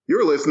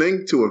You're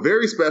listening to a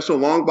very special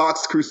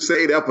Longbox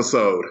Crusade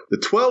episode, the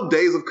 12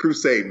 Days of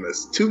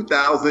Crusademas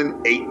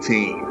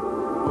 2018.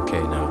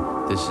 Okay,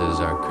 now, this is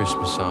our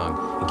Christmas song,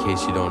 in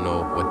case you don't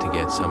know what to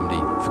get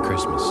somebody for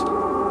Christmas.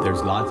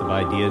 There's lots of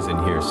ideas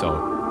in here,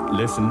 so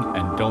listen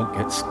and don't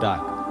get stuck.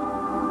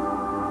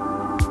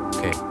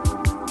 Okay.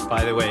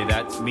 By the way,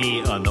 that's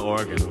me on the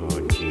organ.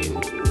 Oh, jeez.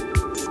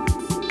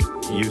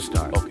 You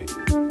start. Okay.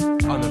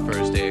 On the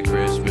first day of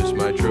Christmas,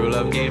 my true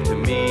love gave to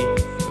me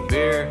a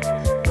beer.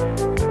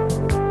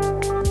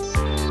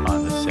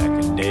 On the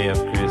second day of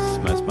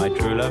Christmas, my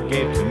true love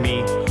gave to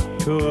me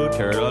 2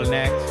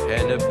 turtlenecks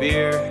And a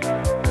beer.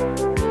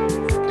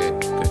 Okay,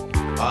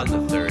 good. On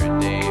the third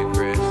day of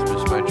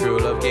Christmas, my true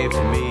love gave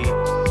to me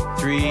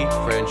 3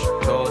 French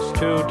toasts,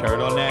 2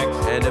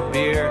 turtlenecks. and a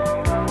beer.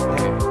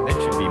 Okay. It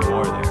should be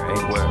more there,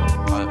 right? Where?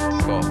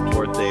 Go.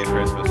 Fourth day of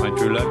Christmas, my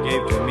true love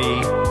gave to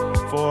me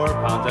 4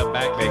 pounds of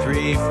back bacon,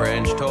 3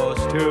 French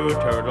toasts, 2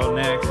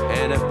 turtlenecks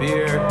and a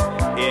beer.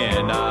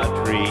 in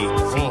a tree.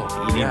 See,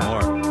 Oh, you need yeah.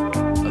 more.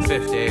 On the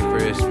fifth day of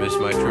Christmas,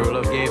 my true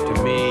love gave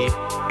to me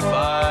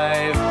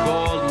 5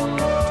 golden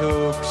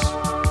toques,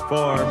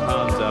 4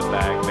 pounds of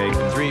back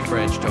bacon, 3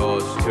 French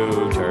toasts,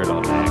 2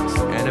 turtlenecks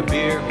and a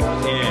beer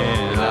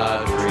in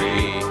a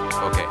tree.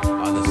 Okay,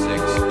 on the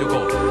 6th, to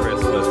go.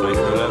 Christmas, my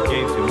true love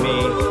gave to me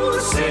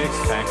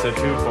 6 packs of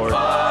 2 for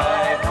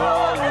 5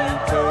 golden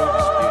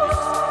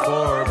toques,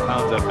 4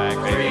 pounds of back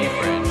 3 bacon,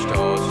 French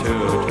toasts, 2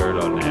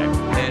 turtlenecks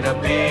and a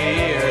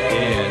beer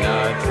in a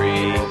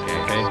tree.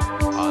 Okay.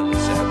 On the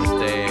 7th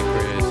day of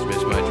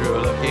Christmas, my true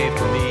love gave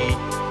to me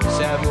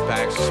 7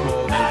 packs of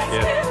smoke,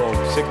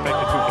 Yeah, 6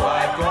 packs of 2 for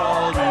 5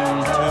 golden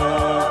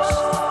toques,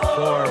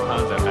 4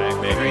 pounds of back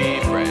 3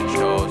 bacon, French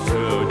toasts, 2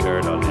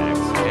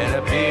 turtlenecks and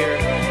a beer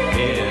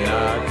in a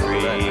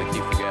tree. I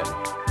keep forgetting.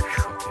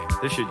 Okay.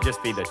 This should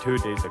just be the 2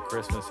 days of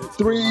Christmas. It's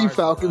 3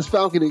 Falcons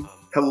falconing.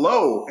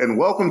 Hello, and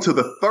welcome to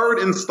the third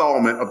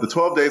installment of the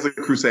 12 Days of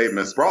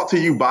Crusademas, brought to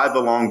you by the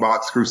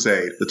Longbox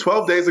Crusade. The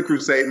 12 Days of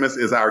Crusademas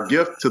is our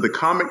gift to the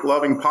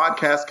comic-loving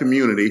podcast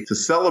community to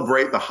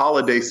celebrate the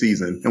holiday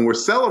season. And we're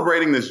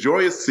celebrating this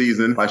joyous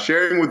season by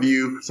sharing with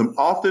you some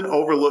often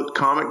overlooked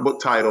comic book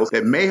titles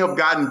that may have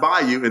gotten by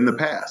you in the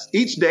past.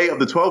 Each day of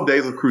the 12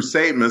 Days of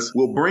Crusademas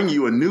will bring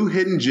you a new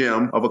hidden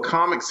gem of a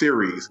comic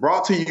series,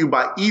 brought to you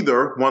by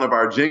either one of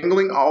our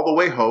Jingling All the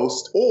Way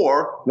hosts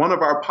or one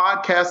of our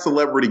podcast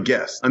celebrity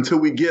guests, until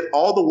we get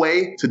all the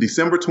way to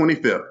December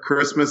 25th,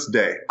 Christmas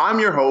Day. I'm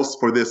your host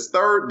for this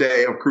third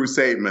day of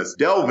Crusademas,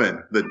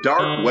 Delvin, the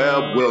Dark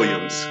Web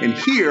Williams. And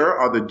here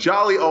are the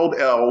jolly old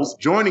elves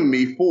joining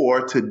me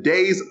for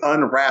today's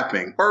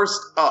unwrapping.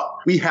 First up,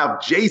 we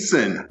have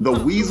Jason, the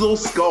Weasel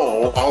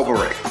Skull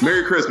Alberic.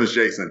 Merry Christmas,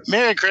 Jason.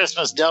 Merry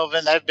Christmas,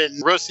 Delvin. I've been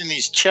roasting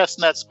these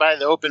chestnuts by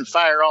the open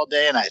fire all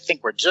day, and I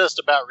think we're just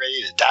about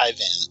ready to dive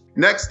in.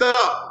 Next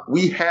up,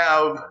 we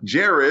have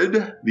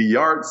Jared, the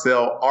yard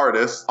sale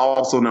artist,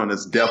 also known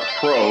as Death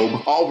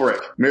Probe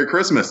Albrecht. Merry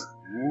Christmas.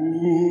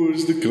 Ooh,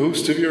 is the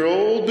ghost of your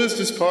old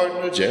business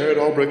partner, Jared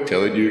Albrecht,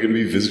 telling you you're going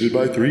to be visited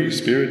by 3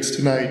 spirits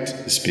tonight.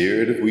 The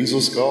spirit of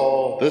Weasel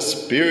Skull, the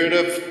spirit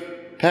of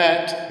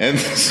Pat, and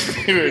the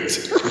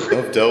spirit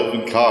of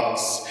Delvin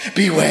Cox.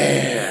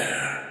 Beware!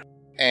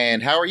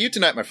 And how are you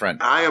tonight, my friend?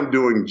 I am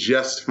doing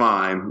just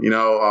fine.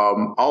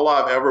 All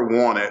I've ever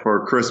wanted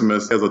for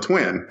Christmas is a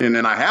twin. And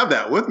then I have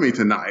that with me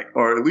tonight,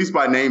 or at least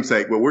by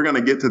namesake, but we're going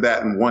to get to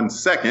that in 1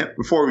 second.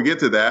 Before we get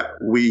to that,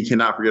 we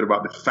cannot forget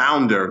about the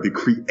founder, the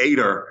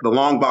creator, the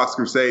Longbox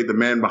Crusade, the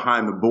man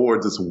behind the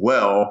boards as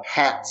well,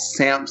 Pat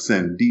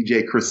Sampson,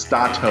 DJ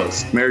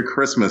Christatos. Merry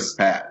Christmas,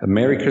 Pat.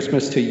 Merry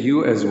Christmas to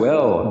you as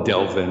well,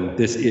 Delvin.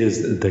 This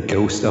is the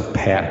ghost of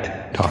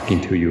Pat talking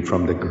to you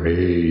from the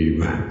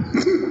grave.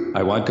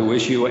 I want to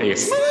wish you a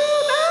smooth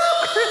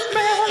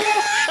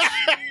Christmas.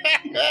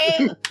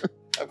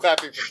 I'm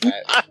clapping for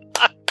Pat.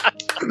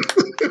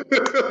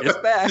 It's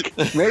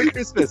back. Merry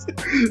Christmas.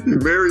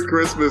 Merry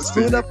Christmas to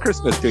Smooth you. up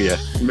Christmas to you.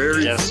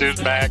 Merry Guess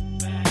who's back?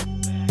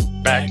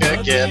 Back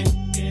again.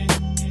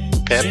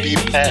 Peppy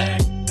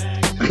Pat.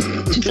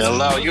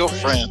 Tell all your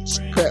friends.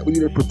 Pat, we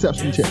need a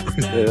perception check.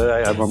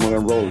 I'm going to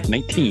roll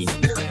 19.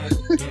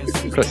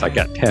 Plus, I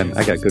got 10.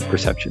 I got good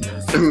perception.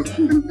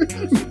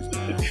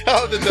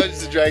 Oh, the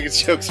Dungeons and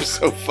Dragons jokes are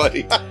so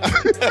funny.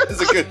 That was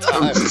a good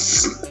time.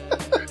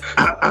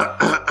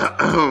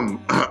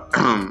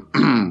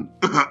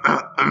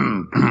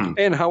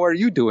 And how are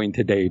you doing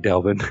today,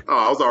 Delvin? Oh,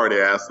 I was already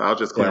asked. I'll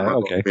just clear my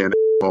okay. being an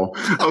asshole.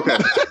 Okay.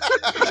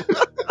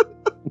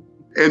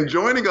 And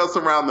joining us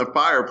around the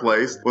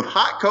fireplace with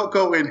hot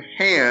cocoa in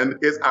hand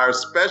is our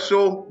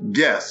special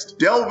guest,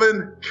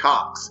 Delvin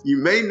Cox. You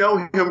may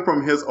know him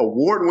from his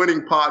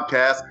award-winning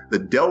podcast, The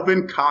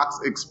Delvin Cox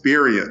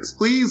Experience.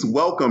 Please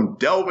welcome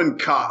Delvin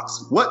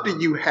Cox. What do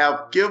you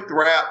have gift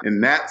wrapped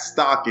in that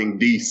stocking,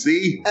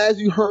 DC? As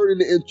you heard in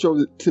the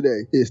intro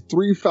today, is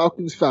 3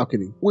 Falcons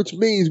falconing, which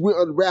means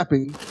we're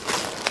unwrapping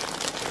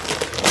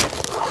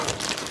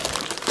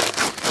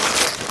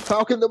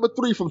Falcon number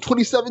 3 from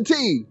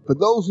 2017. For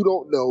those who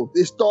don't know,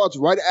 it starts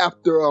right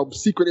after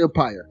Secret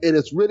Empire, and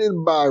it's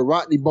written by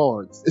Rodney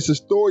Barnes. It's a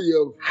story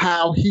of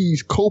how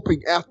he's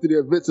coping after the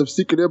events of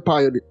Secret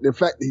Empire. In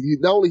fact, he's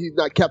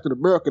not Captain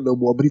America no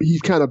more, but he's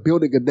kind of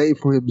building a name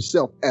for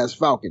himself as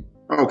Falcon.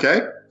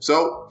 Okay.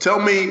 So tell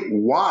me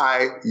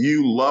why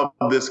you love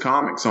this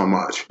comic so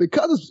much.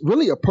 Because it's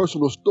really a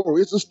personal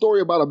story. It's a story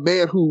about a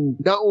man who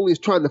not only is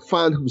trying to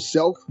find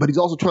himself, but he's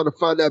also trying to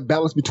find that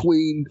balance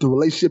between the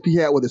relationship he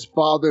had with his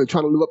father and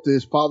trying to live up to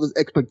his father's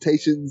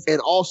expectations, and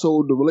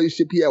also the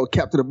relationship he had with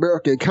Captain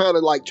America, and kind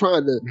of like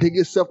trying to dig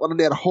himself under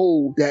that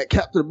hole that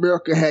Captain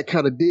America had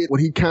kind of did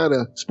when he kind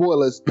of,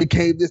 spoilers,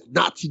 became this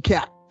Nazi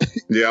cap.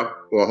 Yeah.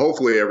 Well,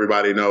 hopefully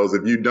everybody knows.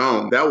 If you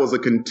don't, that was a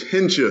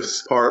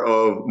contentious part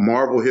of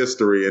Marvel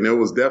history, and it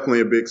was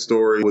definitely a big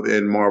story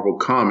within Marvel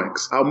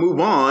Comics. I'll move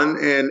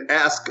on and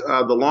ask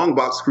the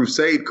Longbox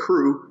Crusade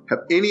crew, have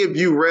any of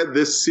you read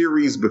this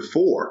series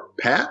before?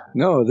 Pat?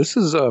 No, this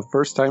is a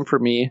first time for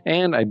me,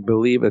 and I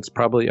believe it's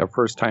probably a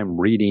first time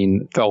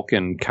reading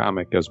Falcon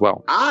comic as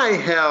well. I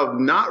have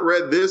not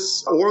read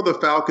this or the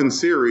Falcon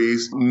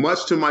series,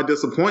 much to my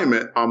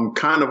disappointment. I'm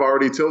kind of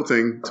already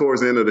tilting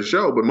towards the end of the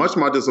show, but much to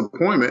my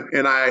disappointment,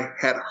 and I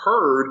had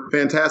heard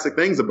fantastic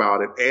things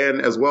about it,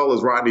 and as well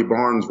as Rodney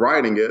Barnes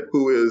writing it,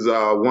 who is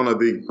one of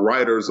the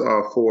writers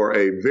for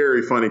a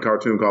very funny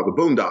cartoon called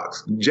The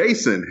Boondocks.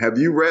 Jason, have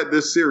you read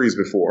this series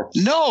before?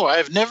 No,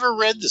 I've never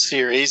read the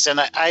series, and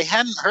I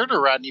hadn't heard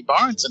of Rodney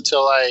Barnes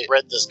until I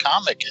read this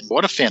comic, and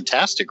what a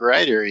fantastic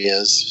writer he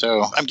is.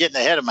 So I'm getting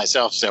ahead of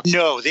myself. So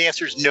no, the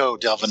answer is no,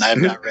 Delvin. I have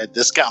not read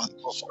this comic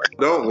before.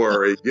 Don't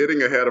worry.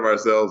 Getting ahead of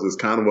ourselves is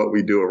kind of what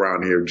we do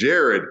around here.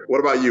 Jared, what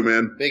about you,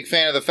 man? Big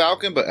fan of the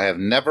Falcon, but I have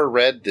never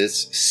read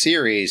this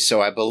series,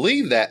 so I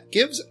believe that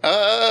gives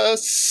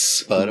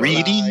us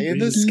Reading in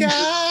the sky.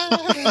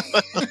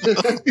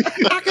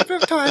 I can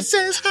live twice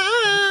as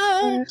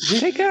high.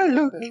 Take a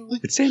look.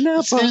 It's in a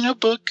It's in a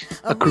book.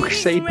 A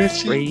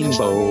Crusader's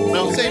rainbow.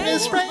 Don't say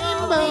Miss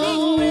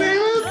Rainbow.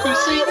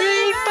 Crusade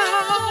Rainbow.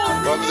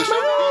 Welcome to the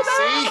show,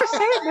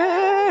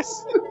 DC.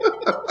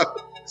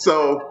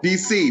 So,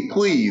 DC,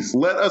 please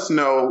let us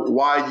know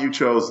why you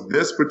chose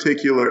this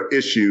particular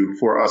issue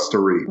for us to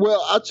read.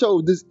 Well, I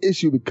chose this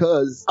issue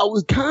because I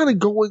was kind of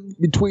going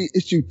between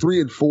issue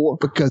 3 and 4,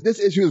 because this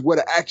issue is where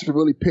the action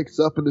really picks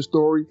up in the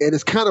story, and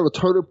it's kind of a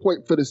turning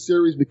point for the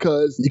series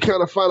because you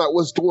kind of find out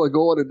what's going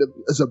on, and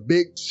there's a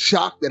big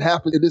shock that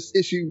happens in this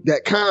issue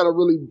that kind of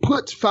really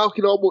puts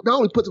Falcon almost, not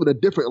only puts him in a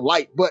different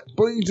light, but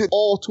brings it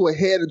all to a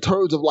head in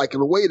terms of like in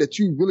a way that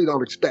you really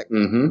don't expect.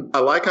 Mm-hmm. I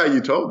like how you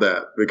told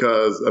that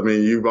because, I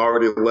mean, you've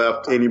already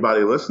left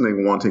anybody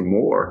listening wanting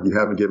more. You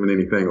haven't given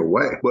anything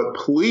away. But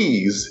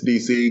please,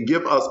 DC,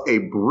 give us a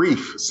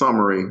brief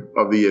summary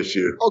of the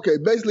issue. Okay,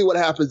 basically what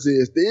happens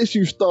is the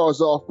issue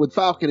starts off with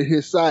Falcon and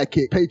his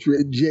sidekick,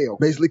 Patriot, in jail.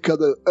 Basically because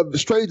of the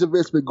strange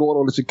events been going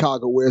on in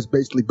Chicago, where it's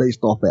basically based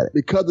off at it.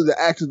 Because of the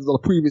actions of the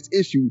previous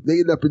issue, they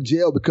end up in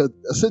jail because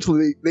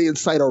essentially they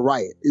incite a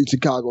riot in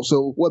Chicago.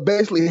 So what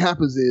basically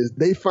happens is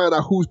they find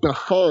out who's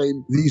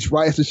behind these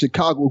riots in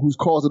Chicago, who's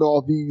causing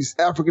all these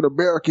African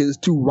Americans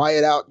to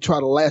riot out and try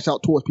to lash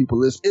out towards people.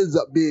 This ends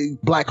up being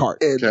Blackheart.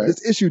 And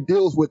this issue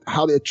deals with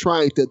how they're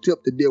trying to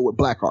attempt to deal with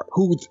Blackheart,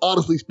 who,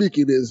 honestly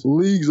speaking, is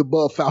leagues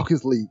above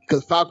Falcon's league,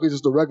 because Falcon is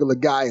just a regular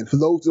guy, and for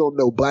those who don't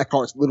know,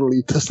 Blackheart's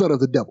literally the son of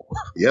the devil.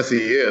 Yes, he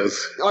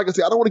is. Like I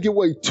said, I don't want to give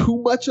away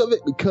too much of it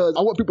because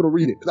I want people to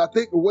read it. Because I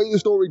think the way the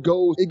story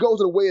goes, it goes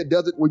in a way it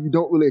doesn't when you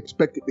don't really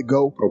expect it to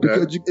go. Okay.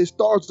 Because it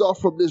starts off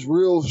from this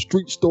real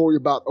street story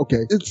about,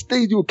 okay, it's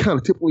things you would kind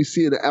of typically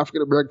see in an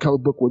African-American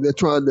comic book where they're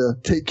trying to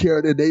take care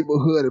of their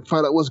neighborhood and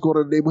find out what's going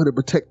on in the neighborhood and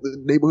protect the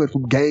neighborhood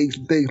from gangs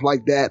and things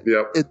like that.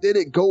 Yep. And then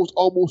it goes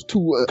almost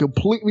to a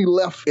completely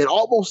left and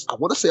almost, I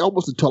want to say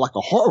almost into like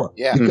a horror.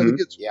 Yeah. Because Mhm.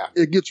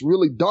 it gets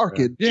really dark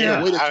and in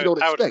a way that you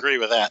don't I expect. would agree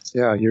with that.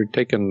 Yeah, you're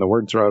taking the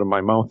words right out of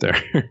my mouth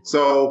there.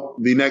 So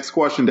the next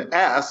question to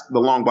ask the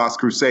Longbox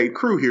Crusade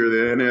crew here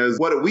then is,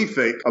 what do we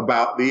think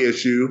about the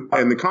issue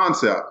and the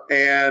concept?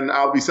 And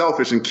I'll be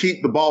selfish and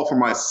keep the ball for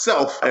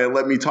myself and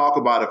let me talk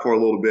about it for a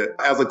little bit.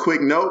 As a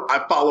quick note,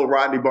 I follow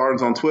Rodney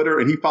Barnes on Twitter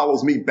and he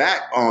follows me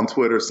back on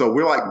Twitter. So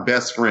we're like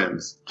best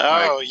friends.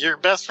 Oh, you're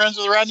best friends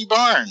with Rodney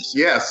Barnes.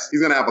 Yes,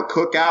 he's going to have a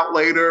cookout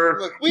later.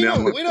 Look, we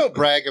don't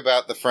brag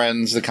about the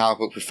friends, the comic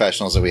book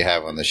professionals that we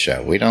have on the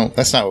show. We don't.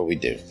 That's not what we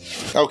do.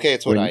 Okay,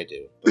 it's what I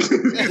do.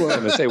 Well, I'm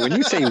going to say, when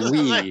you say we,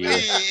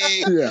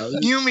 Yeah.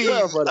 You mean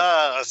Yeah, but-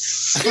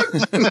 us.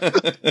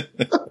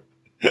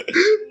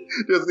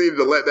 Just needed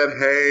to let that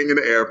hang in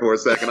the air for a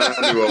second.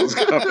 I knew what was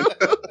coming.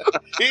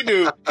 He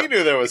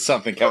knew there was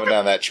something coming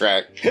down that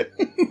track.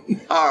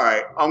 All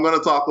right, I'm going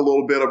to talk a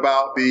little bit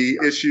about the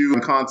issue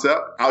and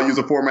concept. I'll use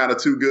a format of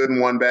 2 good and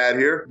 1 bad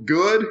here.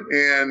 Good,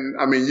 and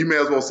I mean, you may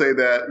as well say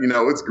that,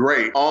 it's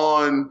great.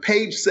 On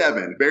page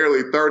 7,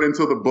 barely third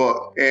into the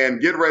book,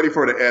 and get ready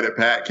for the edit,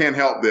 Pat. Can't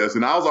help this.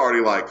 And I was already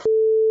like,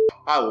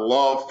 I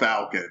love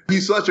Falcon.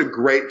 He's such a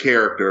great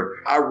character.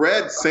 I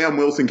read Sam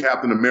Wilson,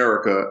 Captain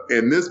America,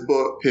 and this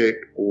book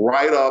picked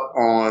right up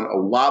on a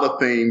lot of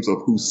themes of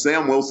who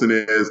Sam Wilson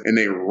is, and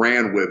they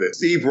ran with it.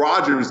 Steve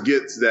Rogers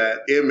gets that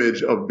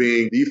image of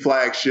being the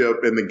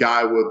flagship and the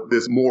guy with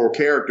this moral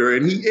character,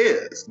 and he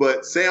is.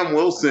 But Sam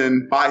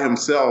Wilson by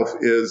himself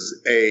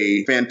is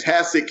a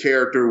fantastic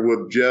character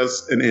with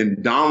just an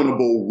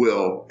indomitable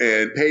will.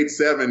 And Page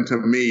 7 to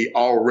me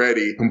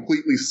already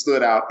completely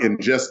stood out in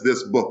just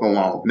this book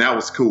alone. And that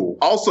was cool.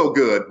 Also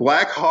good,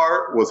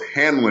 Blackheart was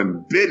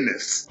handling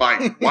business.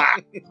 Like, wow.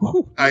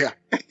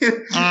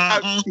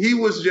 He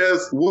was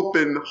just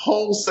whooping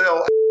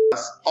wholesale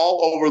ass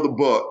all over the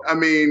book. I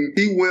mean,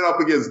 he went up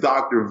against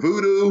Dr.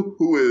 Voodoo,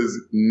 who is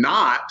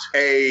not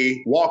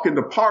a walk in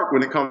the park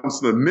when it comes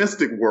to the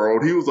mystic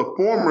world. He was a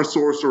former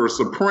Sorcerer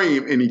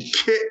Supreme, and he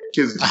kicked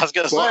his I was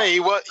going to say,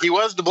 he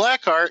was the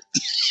Blackheart.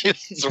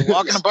 It's a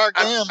walk in the park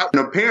then.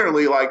 And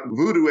apparently, like,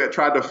 Voodoo had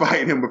tried to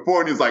fight him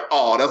before, and he's like,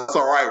 oh, that's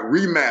all right,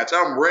 rematch,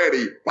 I'm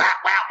ready. Wow,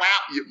 wow, wow.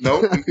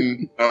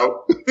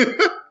 No.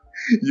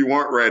 You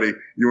weren't ready.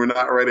 You were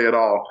not ready at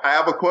all. I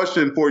have a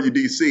question for you,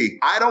 DC.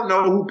 I don't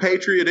know who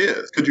Patriot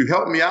is. Could you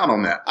help me out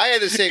on that? I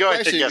had the same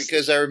question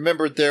because I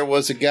remembered there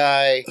was a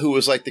guy who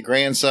was like the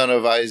grandson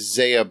of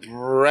Isaiah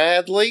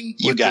Bradley.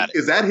 You got it.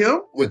 Is that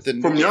him?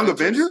 From Young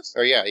Avengers?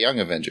 Oh, yeah, Young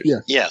Avengers. Yeah.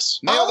 Yes.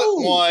 Nailed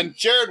it. One.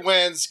 Jared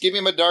wins. Give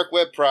me my Dark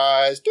Web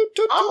prize.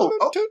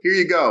 Here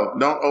you go.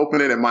 Don't open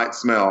it. It might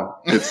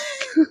smell.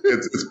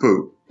 It's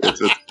poop.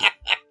 It's a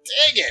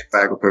Dang it.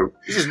 bag of poop.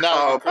 This is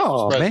not a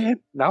Christmas present. Man.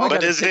 Now I But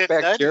got to is take it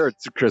back nutty?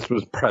 Jared's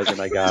Christmas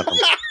present I got him.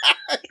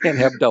 Can't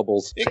have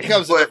doubles. It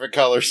comes in different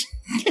colors.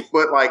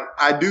 But, like,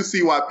 I do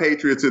see why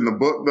Patriot's in the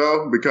book,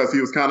 though, because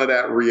he was kind of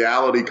that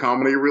reality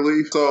comedy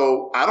relief.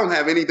 So I don't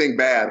have anything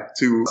bad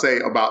to say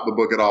about the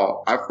book at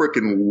all. I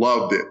freaking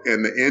loved it.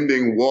 And the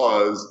ending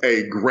was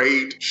a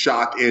great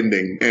shock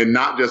ending and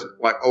not just,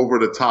 like, over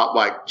the top,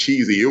 like,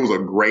 cheesy. It was a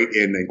great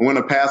ending. I'm going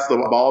to pass the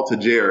ball to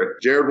Jared.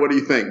 Jared, what do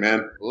you think,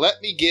 man?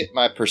 Let me get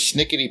my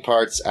persnickety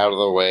parts out of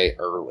the way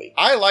early.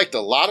 I liked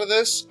a lot of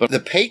this, but the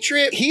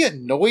Patriot, he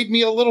annoyed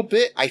me a little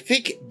bit. I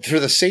think for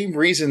the same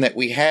reason that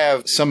we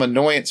have some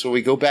annoyance when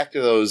we go back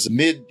to those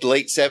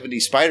mid-late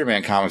 70s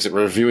Spider-Man comics that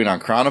we're reviewing on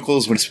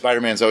Chronicles, when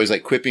Spider-Man's always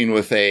like quipping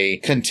with a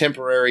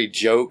contemporary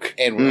joke,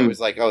 and we're always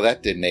like, oh,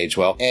 that didn't age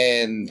well.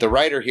 And the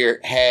writer here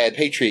had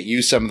Patriot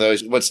use some of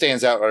those. What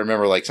stands out, I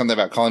remember like something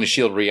about calling a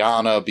shield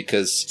Rihanna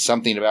because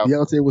something about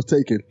Beyonce was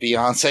taken.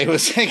 Beyonce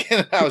was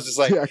taken. I was just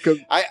like, Yeah, 'cause-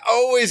 I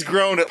always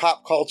groan at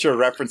pop culture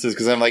references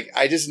because I'm like,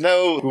 I just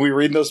know when we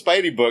read those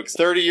Spidey books,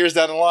 30 years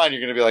down the line,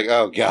 you're going to be like,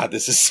 oh God,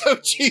 this is so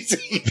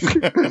cheesy.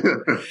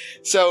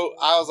 So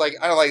I was like,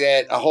 I don't like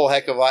that a whole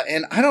heck of a lot.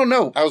 And I don't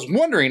know. I was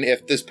wondering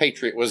if this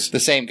Patriot was the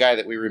same guy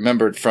that we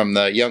remembered from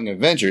the Young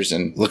Avengers,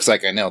 and looks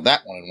like I nailed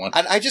that one in one.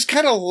 I just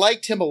kind of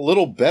liked him a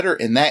little better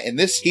in that. In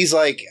this, he's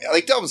like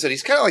Delvin said,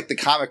 he's kind of like the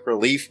comic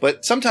relief,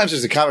 but sometimes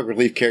there's a comic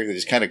relief character that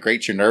just kind of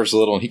grates your nerves a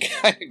little, and he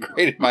kind of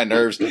grated my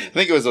nerves. I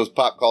think it was those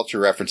pop culture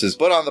references.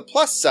 But on the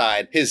plus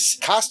side, his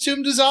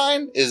costume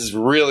design is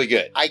really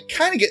good. I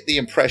kind of get the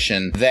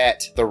impression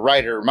that the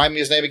writer, remind me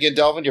his name again,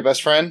 Delvin, your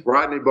best friend?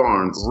 Rodney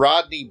Barnes.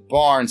 Rodney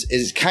Barnes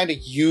is kind of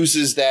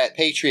uses that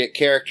Patriot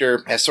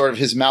character as sort of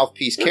his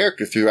mouthpiece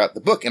character throughout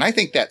the book. And I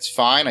think that's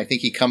fine. I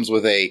think he comes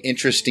with a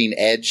interesting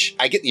edge.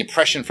 I get the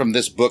impression from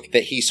this book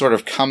that he sort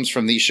of comes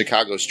from these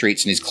Chicago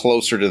streets and he's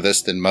closer to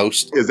this than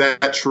most. Is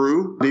that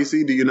true,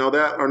 DC? Do you know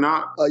that or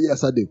not?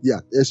 Yes, I do. Yeah,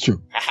 it's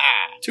true. Aha!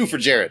 2 for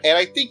Jared. And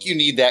I think you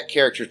need that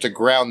character to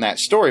ground that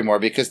story more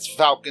because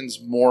Falcon's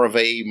more of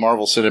a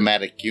Marvel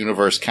Cinematic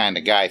Universe kind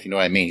of guy, if you know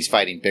what I mean. He's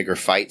fighting bigger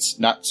fights,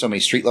 not so many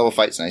street level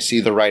fights, and I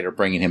see the writer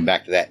bringing him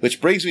back to that. Which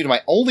brings me to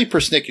my only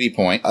persnickety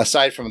point,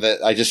 aside from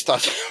that I just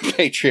thought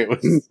Patriot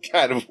was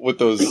kind of with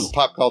those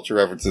pop culture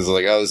references,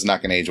 like, oh, this is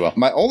not going to age well.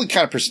 My only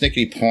kind of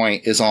persnickety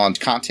point is on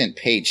content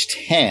page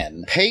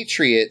 10.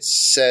 Patriot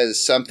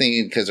says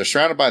something, because they're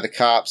surrounded by the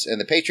cops,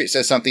 and the Patriot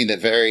says something that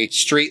very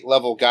street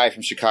level guy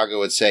from Chicago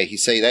would say. He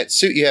says, that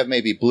suit you have may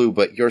be blue,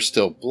 but you're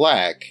still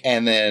black.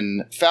 And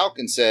then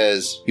Falcon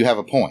says, you have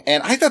a point.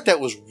 And I thought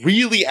that was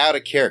really out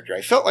of character.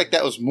 I felt like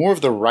that was more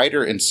of the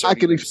writer inserting I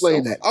can explain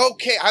himself. that.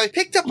 Okay, I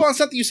picked up on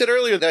something you said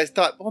earlier that I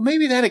thought, well,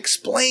 maybe that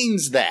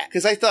explains that.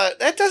 Because I thought,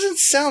 that doesn't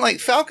sound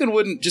like Falcon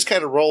wouldn't just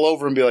kind of roll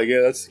over and be like,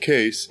 yeah, that's the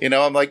case. You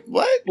know, I'm like,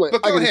 what? Wait,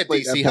 But I go can ahead,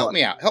 explain DC. that Help part.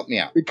 me out. Help me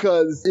out.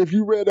 Because if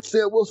you read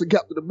Sam Wilson,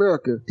 Captain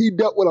America, he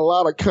dealt with a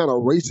lot of kind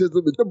of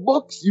racism. The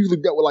books usually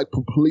dealt with like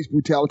police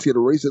brutality and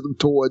racism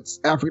towards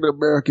African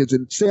Americans,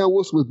 and Sam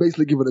Wilson was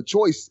basically given a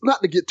choice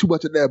not to get too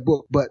much in that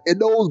book, but in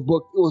those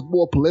books it was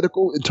more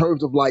political in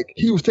terms of like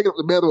he was taking up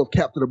the mantle of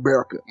Captain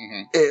America.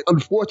 And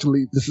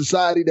unfortunately, the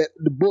society that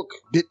the book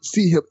didn't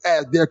see him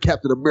as their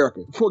Captain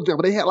America. For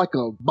example, they had like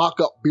a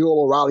mock-up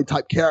Bill O'Reilly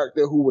type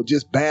character who would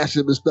just bash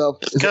him and stuff.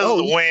 It's because of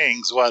the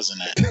wings,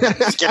 wasn't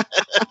it?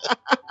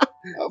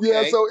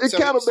 Yeah, so it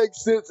kind of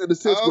makes sense in the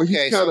sense where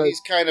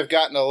he's kind of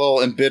gotten a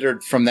little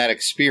embittered from that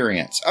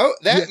experience. Oh,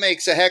 that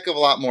makes a heck of a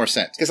lot more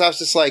sense. Because I was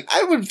just like,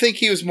 I would think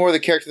he was more the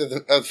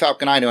character of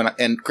Falcon I knew,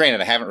 and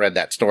granted, I haven't read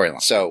that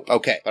storyline. So,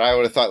 okay. But I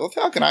would have thought, well,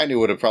 Falcon I knew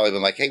would have probably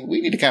been like, hey,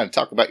 we need to kind of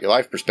talk about your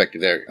life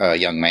perspective there,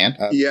 young man.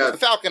 The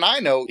Falcon I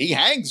know, he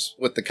hangs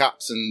with the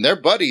cops, and they're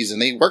buddies,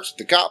 and he works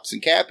with the cops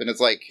and Cap, and it's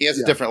like, he has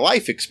a different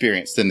life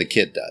experience than the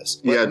kid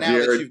does. But now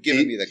Jared, that you've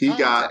given me the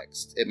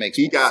context, it makes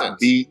more sense. He got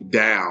beat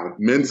down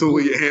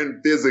mentally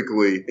and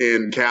physically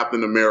in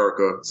Captain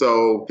America.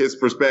 So his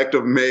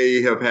perspective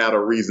may have had a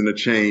reason to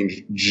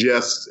change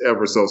just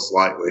ever so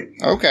slightly.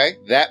 Okay,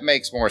 that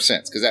makes more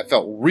sense because that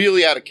felt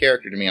really out of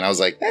character to me, and I was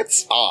like,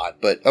 that's odd,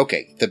 but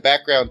okay, the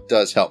background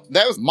does help.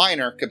 That was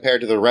minor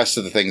compared to the rest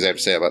of the things I have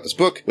to say about this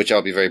book, which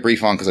I'll be very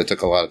brief on because I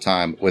took a lot of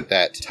time with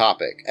that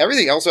topic.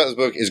 Everything else about this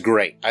book is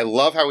great. I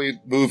love how we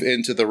move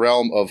into the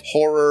realm of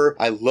horror.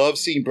 I love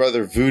seeing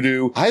Brother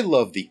Voodoo. I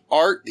love the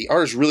art. The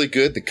art is really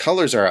good. The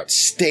colors are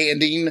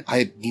outstanding.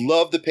 I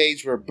love the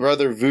page where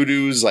Brother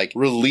Voodoo's like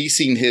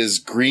releasing his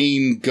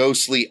green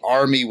ghostly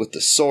army with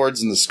the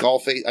swords and the skull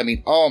face. I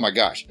mean, oh my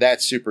gosh,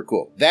 that's super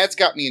cool. That's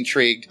got me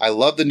intrigued. I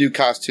love the new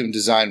costume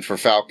design for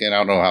Falcon. I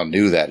don't know how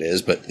new that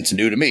is, but it's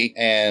new to me.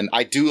 And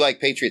I do like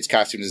Patriot's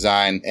costume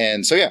design.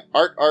 And so yeah,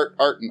 art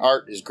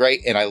is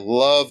great. And I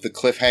love the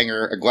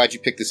cliffhanger. I'm glad you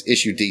picked this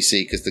issue, DC,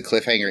 because the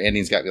cliffhanger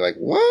ending's got me like,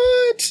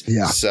 what?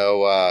 Yeah.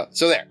 So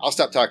there, I'll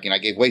stop talking. I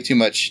gave way too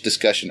much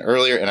discussion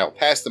earlier, and I'll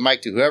pass the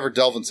mic to whoever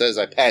Delvin says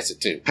I pass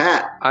it to.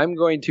 Pat. I'm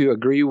going to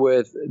agree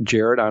with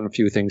Jared on a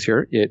few things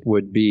here. It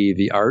would be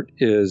the art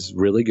is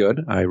really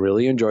good. I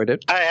really enjoyed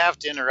it. I have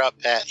to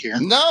interrupt Pat here.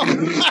 No,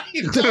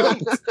 you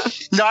don't.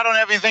 No, I don't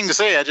have anything to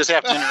say. I just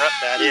have to interrupt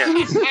Pat here.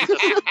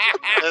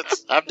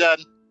 I'm done.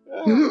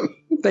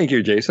 Thank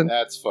you, Jason.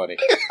 That's funny.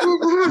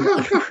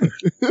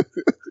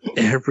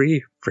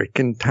 Every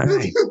freaking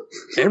time.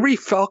 Every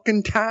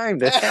Falcon time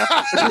that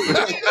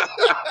happens.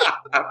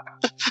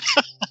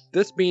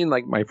 This being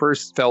like my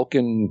first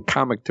Falcon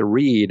comic to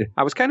read,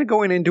 I was kind of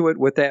going into it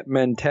with that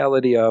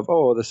mentality of,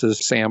 oh, this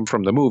is Sam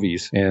from the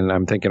movies. And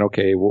I'm thinking,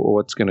 okay,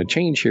 what's going to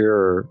change here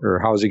or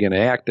how is he going to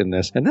act in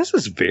this? And this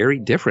is very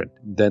different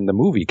than the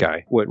movie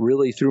guy. What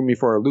really threw me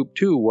for a loop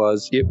too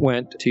was it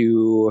went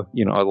to,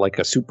 like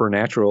a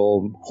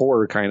supernatural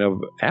horror kind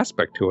of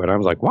aspect to it. I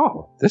was like,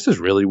 wow, this is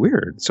really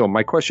weird. So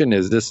my question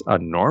is this a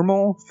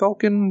normal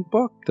Falcon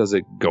book? Does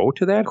it go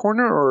to that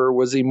corner or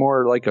was he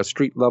more like a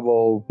street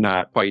level,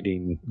 not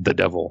fighting the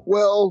devil?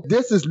 Well,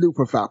 this is new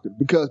for Falcon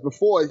because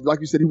before, like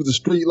you said, he was a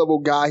street level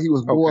guy. He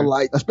was more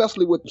like,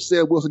 especially with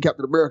Sam Wilson,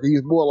 Captain America, he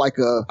was more like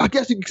I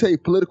guess you could say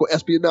political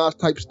espionage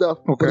type stuff.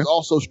 Okay. But it's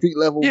also street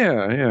level.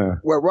 Yeah.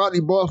 What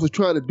Rodney Barnes was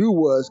trying to do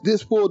was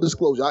this full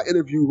disclosure. I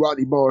interviewed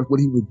Rodney Barnes when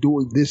he was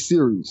doing this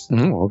series.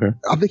 Oh, okay.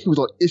 I think he was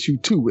on issue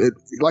 2. And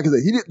like I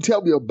said, he didn't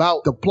tell me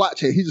about the plot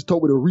change. He just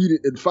told me to read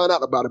it and find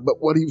out about it. But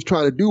what he was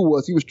trying to do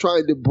was he was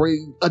trying to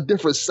bring a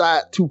different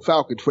side to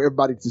Falcon for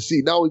everybody to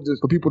see. Not only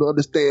just for people to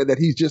understand that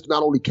he's just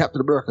not only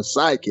Captain America's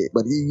sidekick,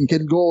 but he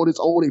can go on his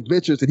own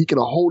adventures and he can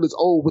hold his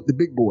own with the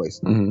big boys.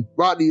 Mm-hmm.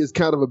 Rodney is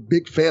kind of a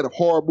big fan of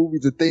horror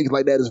movies and things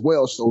like that as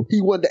well. So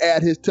he wanted to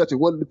add his touch.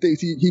 And one of the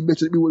things he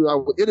mentioned to me when I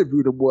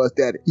interviewed him was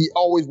that he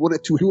always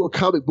wanted to do a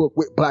comic book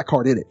with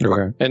Blackheart in it.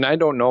 Okay. And I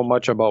don't know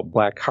much about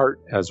Blackheart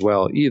as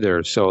well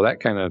either. So that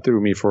kind of threw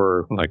me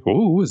for like,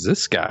 oh, who is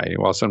this guy?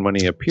 Well, when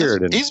he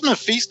appeared. He's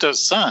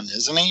Mephisto's son,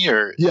 isn't he?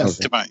 Or yes.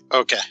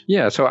 Okay.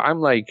 Yeah. So I'm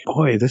like,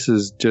 boy, this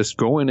is just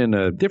going in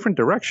a different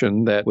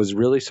direction that was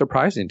really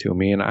surprising to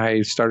me. And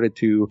I started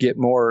to get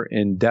more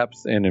in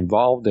depth and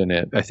involved in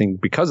it. I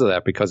think because of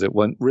that, because it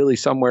went really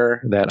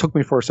somewhere that took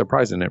me for a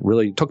surprise and it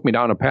really took me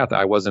down a path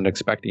I wasn't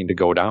expecting to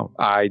go down.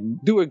 I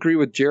do agree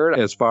with Jared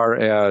as far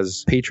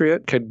as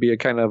Patriot could be a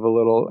kind of a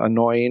little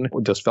annoying.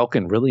 Does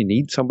Falcon really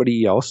need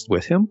somebody else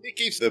with him? He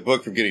keeps the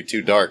book from getting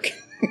too dark.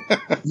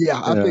 I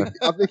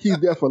think he's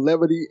there for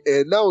levity,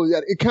 and not only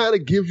that, it kind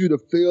of gives you the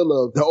feel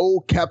of the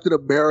old Captain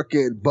America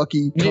and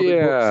Bucky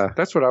comic books.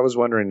 That's what I was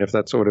wondering if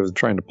that's sort of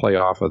trying to play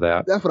off of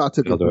that. That's what I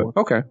took it for.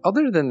 Okay.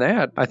 Other than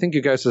that, I think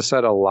you guys have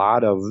said a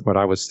lot of what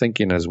I was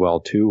thinking as well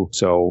too.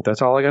 So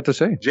that's all I got to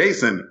say.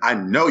 Jason, I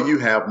know you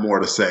have more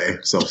to say,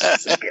 so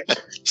say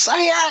it.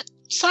 Say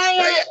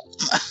it.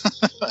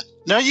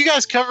 No, you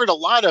guys covered a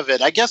lot of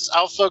it. I guess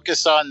I'll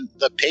focus on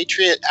the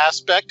Patriot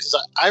aspect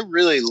because I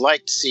really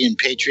liked seeing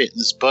Patriot in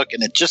this book,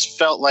 and it just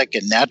felt like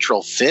a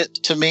natural fit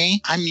to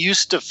me. I'm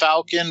used to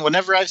Falcon.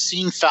 Whenever I've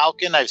seen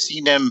Falcon, I've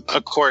seen him,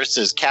 of course,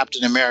 as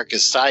Captain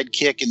America's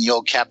sidekick in the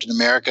old Captain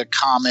America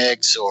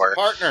comics or...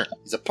 Partner.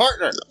 He's a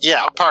partner.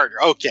 Yeah, a partner.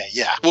 Okay,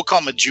 yeah. We'll call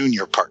him a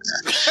junior partner.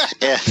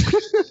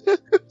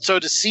 So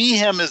to see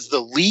him as the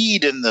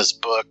lead in this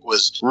book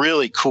was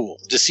really cool.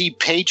 To see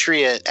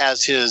Patriot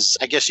as his,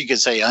 I guess you could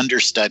say,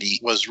 understudy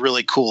was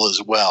really cool as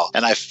well.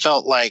 And I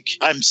felt like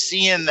I'm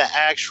seeing the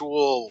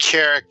actual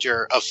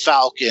character of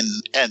Falcon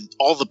and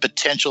all the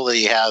potential that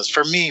he has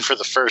for me for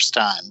the first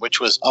time,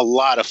 which was a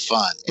lot of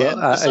fun.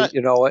 Well,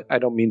 you know what? I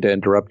don't mean to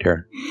interrupt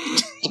here.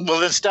 Well,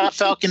 then stop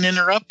Falcon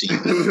interrupting.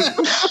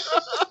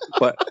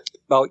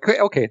 Well,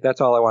 okay, that's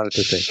all I wanted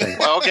to say. Thanks.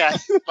 Well, okay.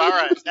 All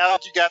right. Now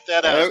that you got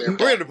that out We're there.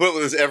 going to put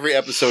with this every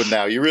episode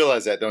now. You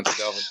realize that, don't you,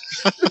 Delvin?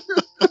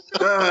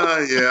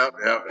 Yeah.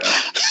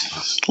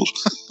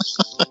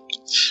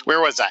 Where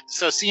was I?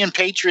 So seeing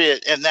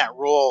Patriot in that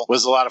role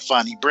was a lot of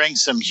fun. He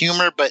brings some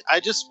humor, but I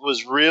just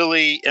was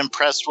really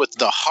impressed with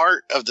the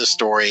heart of the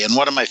story. And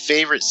one of my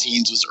favorite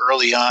scenes was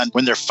early on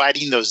when they're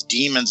fighting those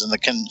demons in the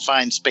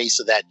confined space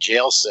of that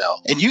jail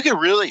cell. And you can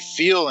really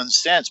feel and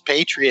sense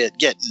Patriot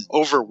getting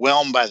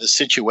overwhelmed by the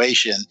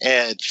situation.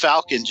 And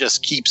Falcon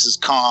just keeps his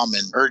calm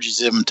and urges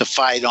him to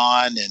fight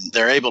on. And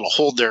they're able to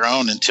hold their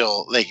own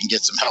until they can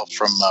get some help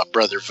from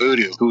Brother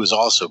Voodoo, who is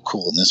also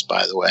cool in this,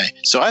 by the way.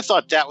 So I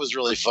thought that was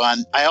really fun.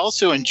 I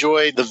also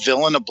enjoyed the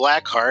villain of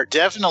Blackheart.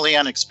 Definitely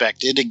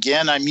unexpected.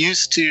 Again, I'm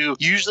used to,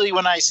 usually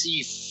when I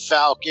see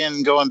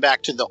Falcon going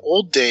back to the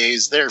old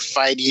days, they're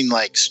fighting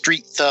like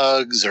street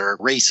thugs or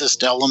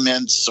racist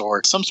elements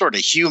or some sort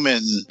of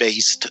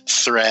human-based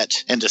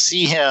threat. And to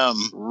see him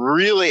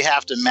really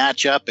have to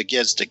match up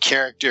against a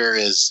character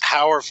as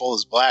powerful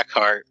as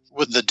Blackheart,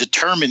 with the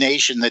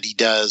determination that he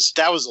does,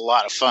 that was a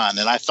lot of fun,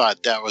 and I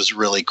thought that was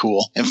really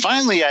cool. And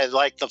finally, I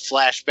liked the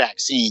flashback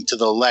scene to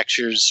the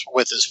lectures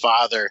with his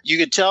father. You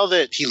could tell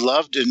that he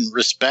loved and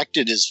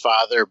respected his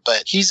father,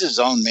 but he's his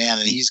own man,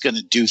 and he's going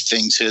to do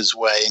things his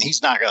way, and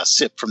he's not going to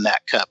sip from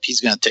that cup.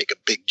 He's going to take a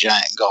big,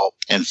 giant gulp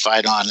and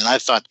fight on, and I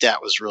thought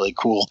that was really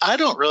cool. I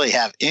don't really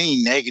have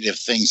any negative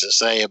things to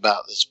say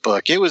about this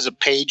book. It was a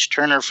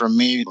page-turner for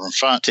me from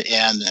front to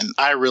end, and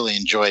I really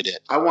enjoyed it.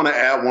 I want to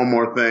add one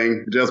more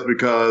thing, just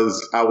because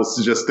I was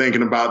just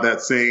thinking about that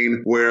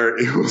scene where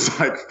it was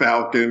like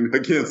Falcon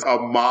against a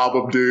mob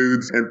of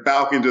dudes, and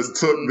Falcon just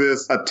took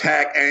this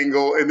attack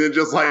angle, and then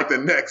just like the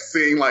next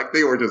scene, like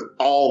they were just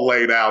all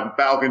laid out, and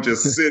Falcon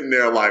just sitting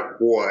there like,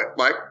 what?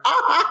 Like,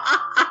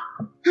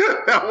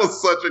 that was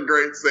such a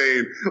great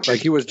scene. Like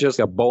he was just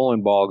a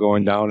bowling ball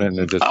going down and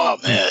it just... Oh,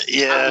 man,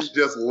 yeah. I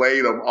just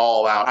laid them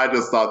all out. I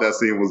just thought that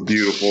scene was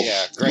beautiful.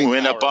 Yeah, great.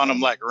 Went up on him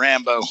like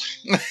Rambo.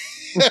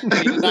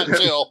 Not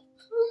chill.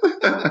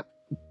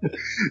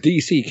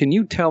 DC, can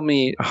you tell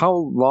me how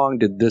long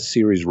did this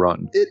series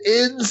run? It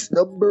ends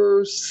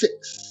number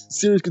 6.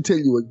 Series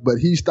continuing, but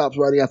he stops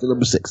writing after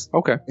number 6.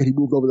 Okay. And he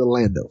moved over to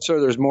Lando. So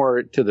there's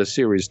more to the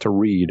series to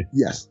read.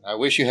 Yes. I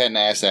wish you hadn't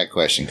asked that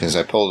question, because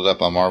I pulled it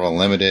up on Marvel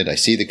Unlimited. I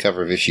see the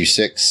cover of issue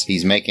 6.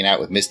 He's making out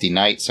with Misty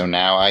Knight, so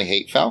now I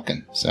hate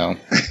Falcon. So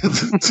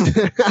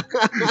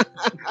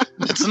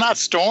It's not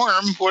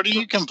Storm. What are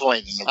you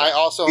complaining about? I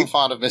also am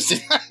fond of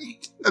Misty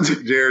Knight.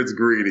 Jared's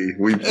greedy.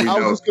 We I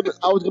know. was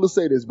gonna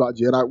say this about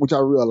Jared, which I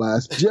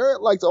realized.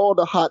 Jared likes all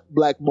the hot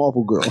black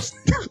Marvel girls.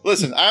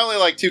 Listen, I only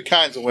like 2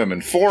 kinds of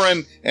women,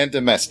 foreign and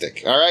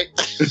domestic, all right?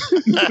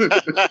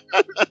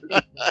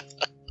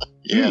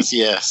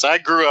 Yes. I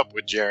grew up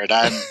with Jared.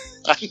 I'm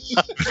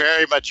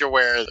very much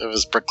aware of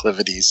his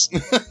proclivities.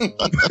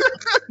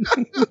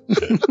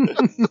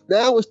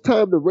 Now it's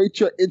time to rate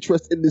your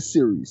interest in this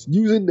series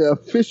using the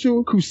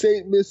official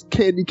Crusade Miss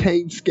Candy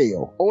Cane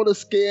scale. On a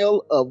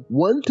scale of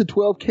 1 to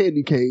 12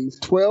 candy canes,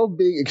 12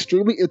 being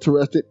extremely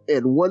interested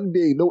and 1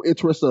 being no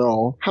interest at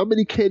all, how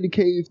many candy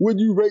canes would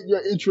you rate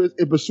your interest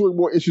in pursuing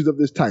more issues of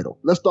this title?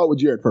 Let's start with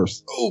Jared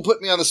first. Oh,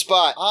 put me on the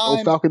spot.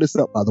 Falcon this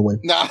up, by the way.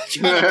 Nah,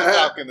 trying to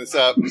Falcon this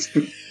up.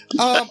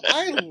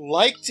 I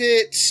liked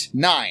it.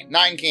 9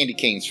 candy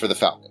canes for the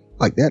Falcon.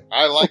 Like that?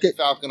 I like Okay. the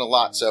Falcon a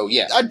lot, so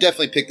yeah, I'd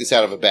definitely pick this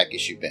out of a back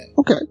issue bin.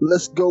 Okay,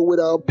 let's go with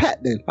Pat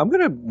then. I'm going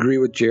to agree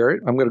with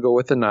Jarrett. I'm going to go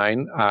with the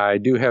 9. I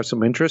do have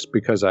some interest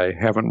because I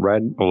haven't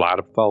read a lot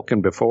of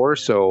Falcon before,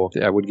 so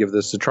I would give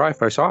this a try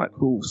if I saw it.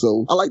 Cool.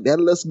 So I like that.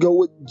 Let's go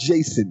with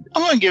Jason.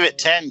 I'm going to give it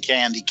 10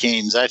 candy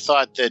canes. I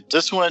thought that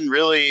this one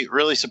really,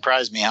 really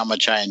surprised me how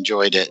much I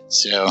enjoyed it.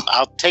 So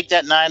I'll take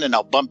that 9 and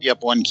I'll bump you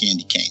up 1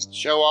 candy cane.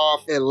 Show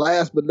off. And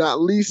last but not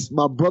least,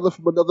 my brother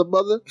from another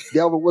mother,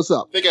 Delvin, what's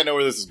up? I think I know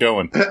where this is going.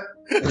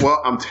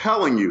 Well, I'm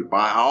telling you,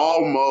 I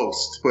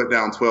almost put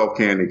down 12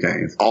 candy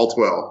canes, all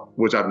 12,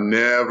 which I've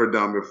never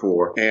done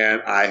before.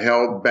 And I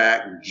held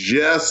back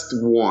just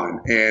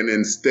 1 and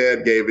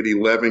instead gave it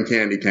 11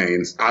 candy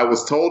canes. I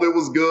was told it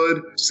was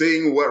good.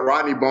 Seeing what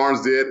Rodney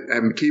Barnes did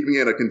and keeping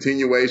it a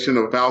continuation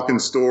of Falcon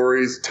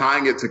stories,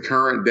 tying it to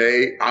current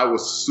day, I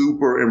was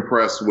super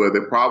impressed with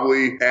it.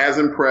 Probably as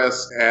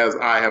impressed as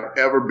I have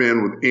ever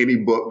been with any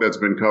book that's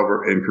been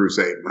covered in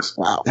Crusademas.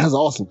 Wow, that's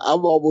awesome.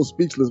 I'm almost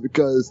speechless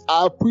because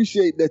I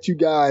appreciate that you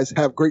guys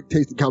have great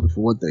taste in comics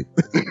for one thing.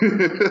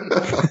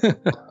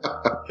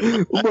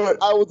 But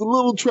I was a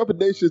little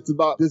trepidatious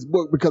about this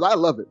book because I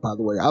love it, by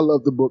the way. I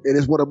love the book, and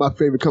it's one of my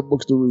favorite comic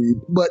books to read.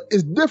 But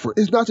it's different.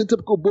 It's not your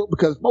typical book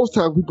because most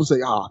times people say,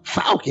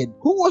 Falcon,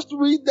 who wants to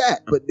read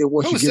that? But then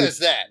once Who you get says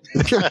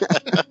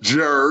that?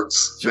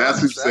 Jerks.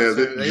 That's who says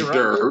it. They run.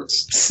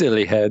 Jerks.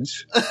 Silly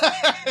heads.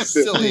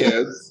 Silly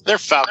heads. They're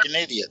Falcon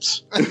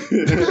idiots.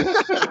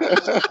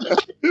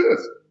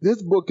 This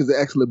book is an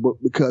excellent book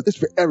because it's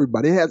for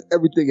everybody. It has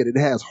everything in it. It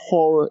has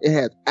horror, it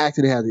has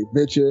action, it has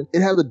adventure. It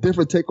has a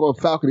different take on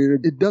Falcon.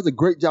 It does a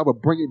great job of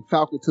bringing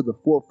Falcon to the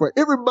forefront.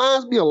 It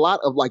reminds me a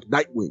lot of like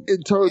Nightwing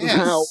in terms of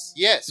how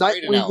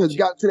Nightwing has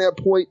got to that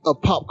point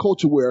of pop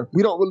culture where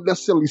we don't really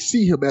necessarily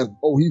see him as,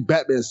 oh, he's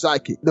Batman's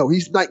sidekick. No,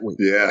 he's Nightwing.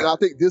 Yeah. And I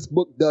think this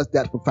book does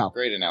that for Falcon.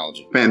 Great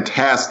analogy.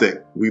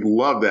 Fantastic. We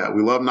love that.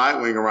 We love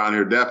Nightwing around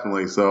here,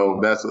 definitely. So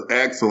that's an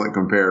excellent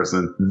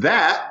comparison.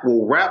 That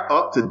will wrap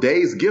up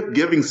today's gift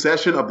giving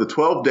session of the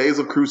 12 Days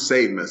of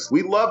Crusademas.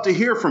 We'd love to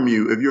hear from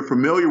you if you're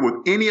familiar with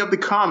any of the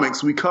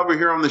comics we cover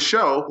here on the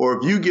show, or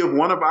if you give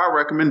one of our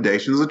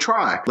recommendations a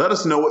try. Let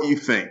us know what you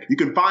think. You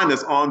can find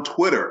us on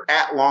Twitter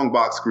at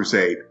Longbox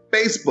Crusade,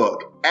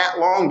 Facebook at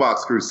Longbox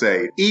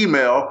Crusade,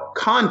 email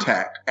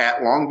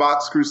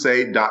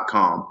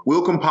contact@longboxcrusade.com.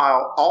 We'll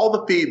compile all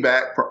the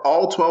feedback for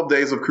all 12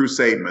 Days of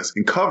Crusademas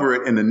and cover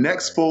it in the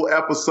next full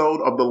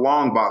episode of the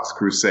Longbox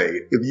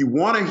Crusade. If you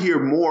want to hear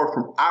more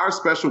from our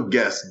special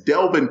guest,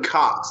 Delvin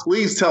Cox,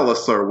 please tell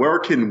us, sir, where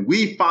can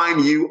we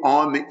find you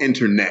on the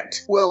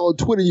internet? Well, on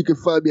Twitter, you can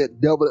find me at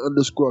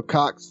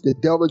Delvin_Cox. The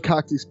Delvin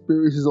Cox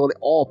Experience is on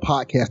all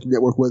podcast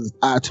networks, whether it's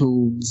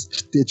iTunes,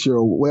 Stitcher,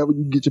 or wherever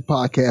you get your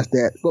podcast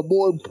at. But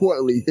more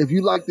importantly, if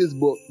you like this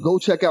book, go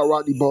check out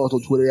Rodney Barnes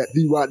on Twitter at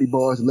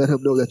 @TheRodneyBarnes and let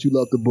him know that you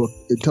love the book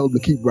and tell him to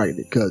keep writing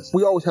it, because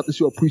we always have to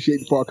show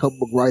appreciation for our comic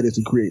book writers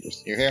and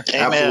creators. You're here?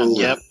 Amen.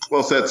 Absolutely. Yep.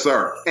 Well said,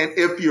 sir. And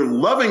if you're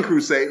loving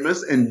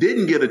Crusademas and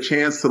didn't get a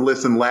chance to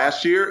listen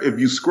last year, if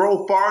you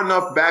scroll far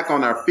enough back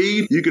on our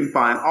feed, you can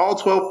find all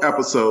 12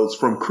 episodes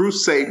from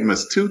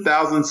Crusademas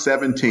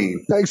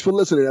 2017. Thanks for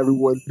listening,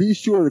 everyone. Be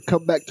sure to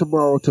come back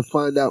tomorrow to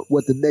find out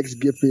what the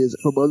next gift is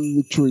from under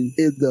the tree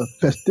in the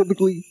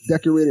festively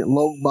decorated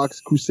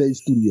Longbox Crusade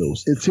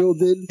Studios. Until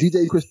then,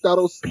 DJ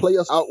Cristados, play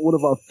us out one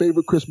of our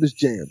favorite Christmas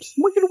jams.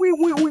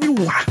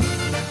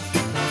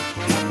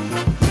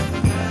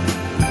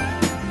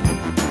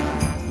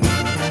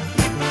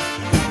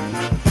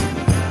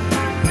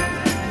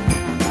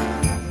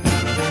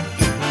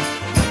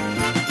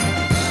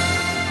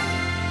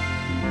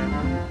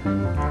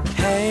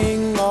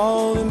 Hang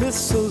all the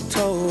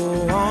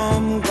mistletoe,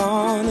 I'm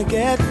gonna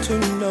get to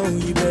know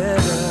you better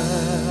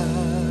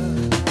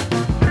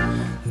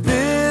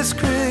this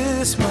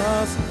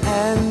Christmas.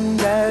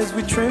 And as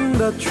we trim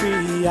the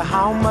tree,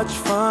 how much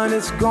fun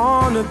it's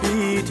gonna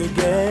be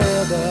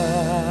together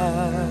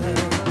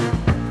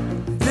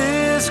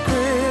this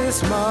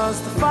Christmas.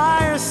 The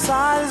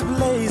fireside is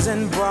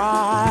blazing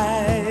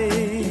bright,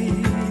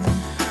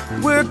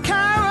 we're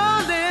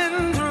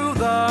caroling through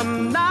the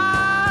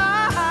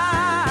night,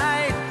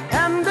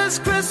 and this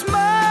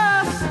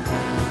Christmas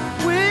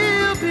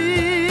will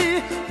be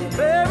a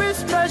very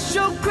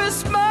special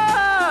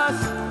Christmas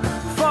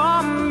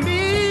for me.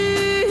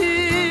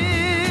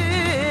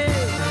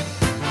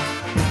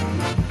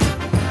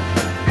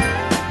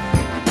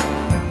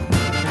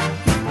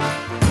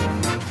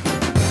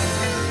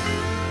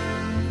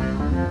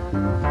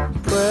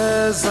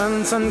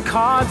 Presents and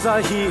cards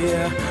are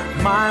here,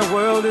 my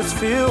world is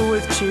filled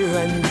with cheer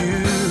and you.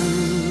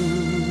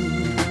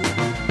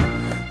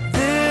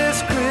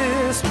 This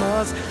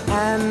Christmas,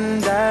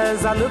 and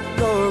as I look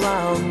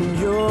around,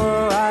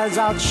 your eyes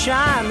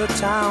outshine the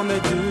town they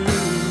do.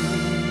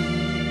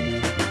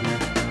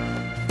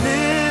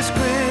 This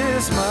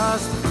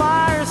Christmas, the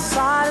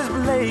fireside is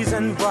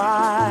blazing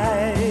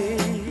bright,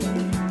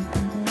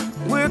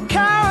 we're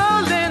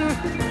caroling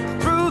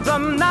through the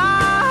night,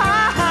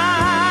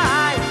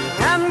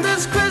 and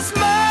this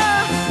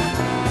Christmas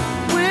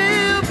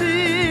will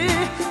be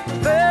a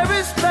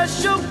very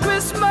special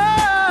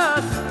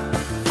Christmas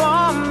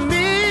for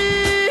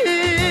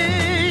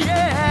me.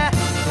 Yeah.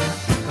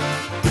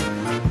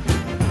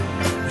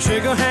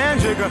 Shake a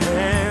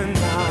hand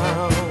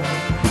now.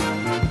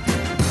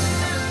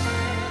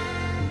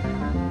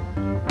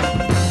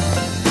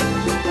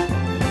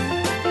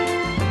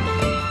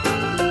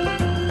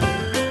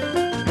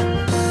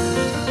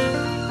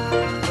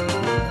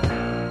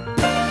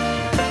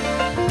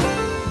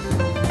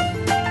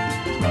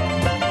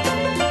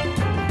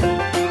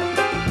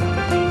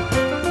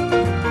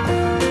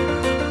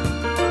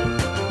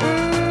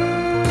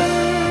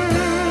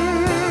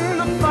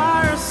 The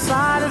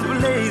fireside is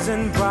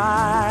blazing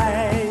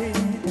bright,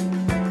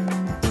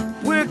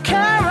 we're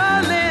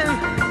caroling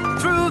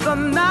through the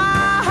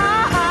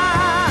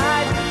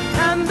night,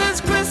 and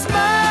this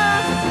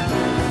Christmas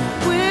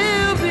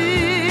will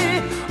be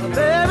a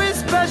very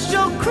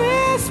special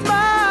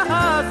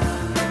Christmas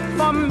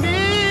for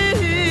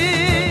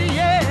me.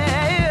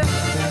 Yeah.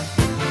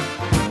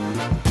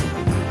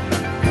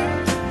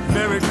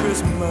 Merry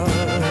Christmas.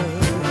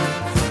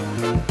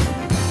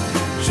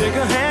 Shake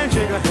a hand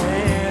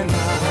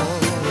now.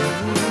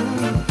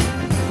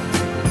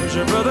 Wish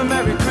your brother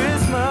Merry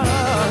Christmas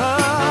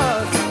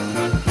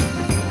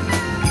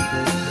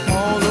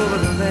all over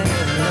the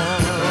land now.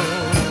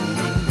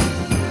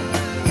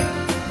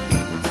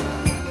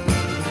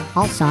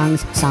 All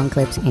songs, song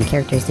clips, and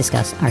characters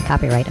discussed are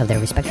copyright of their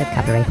respective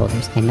copyright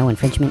holders, and no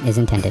infringement is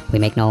intended. We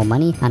make no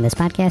money on this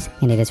podcast,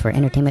 and it is for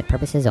entertainment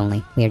purposes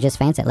only. We are just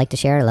fans that like to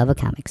share our love of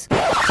comics.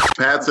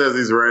 Pat says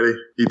he's ready.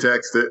 He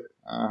texted.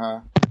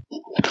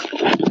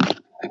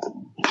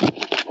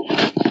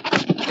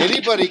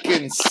 Anybody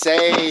can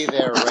say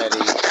they're ready.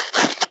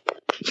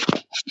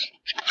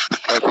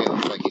 Okay,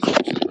 looks like he's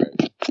actually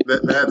ready.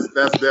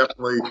 That's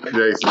definitely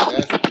Jason.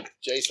 That's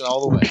Jason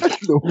all the way.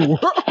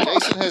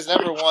 Jason has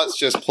never once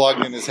just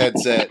plugged in his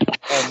headset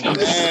and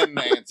then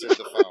answered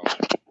the phone.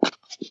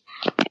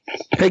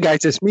 Hey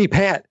guys, it's me,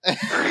 Pat.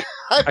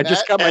 Hi, I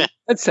just got my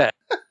headset.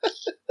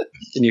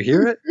 Can you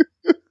hear it?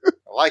 I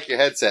like your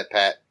headset,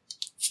 Pat.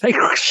 Hey,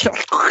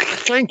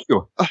 thank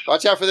you.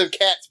 Watch out for them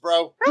cats,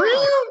 bro.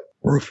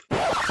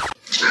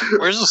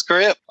 Where's the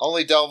script?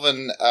 Only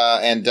Delvin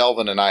and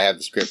Delvin and I have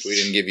the script. We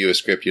didn't give you a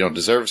script. You don't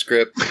deserve a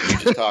script. You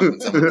just talk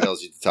when someone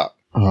tells you to talk.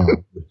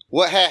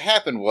 What had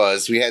happened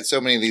was we had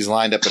so many of these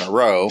lined up in a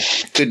row,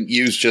 couldn't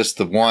use just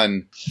the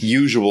one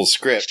usual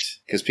script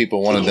because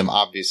people wanted them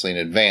obviously in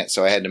advance.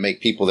 So I had to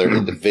make people their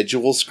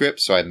individual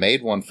scripts. So I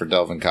made one for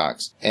Delvin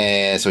Cox,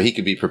 and so he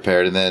could be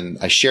prepared. And then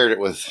I shared it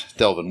with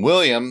Delvin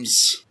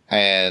Williams.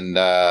 And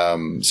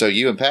so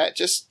you and Pat,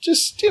 just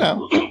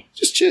chill.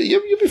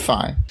 You'll be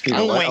fine. You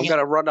know what? I'm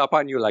gonna run up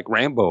on you like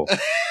Rambo.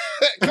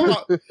 Come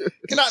on,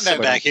 not in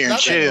that back here and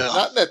chill.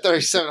 Not in that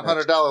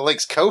 $3,700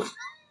 Lynx coat.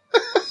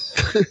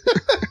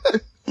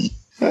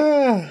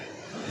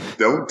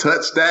 Don't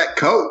touch that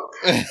coat.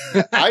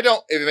 I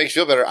don't. If it makes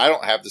you feel better, I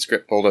don't have the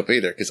script pulled up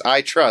either because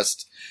I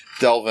trust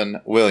Delvin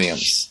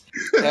Williams.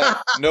 I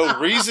have no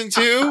reason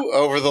to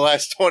over the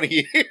last 20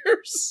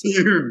 years.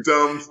 You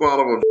dumb son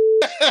of a.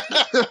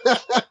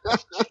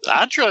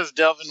 I trust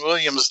Delvin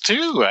Williams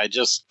too. I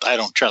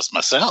don't trust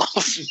myself.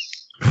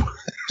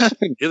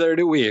 Neither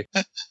do we.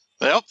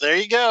 Well, there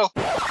you go.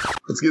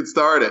 Let's get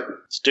started.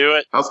 Let's do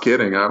it. I was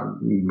kidding.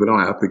 We don't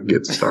have to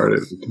get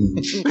started.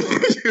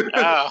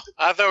 Oh,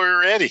 I thought we were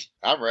ready.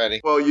 I'm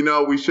ready. Well,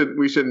 we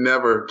should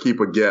never keep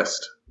a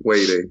guest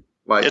waiting.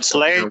 Like it's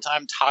late.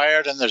 I'm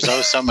tired, and there's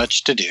so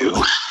much to do.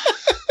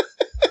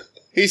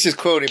 He's just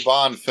quoting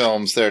Bond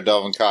films there,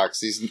 Delvin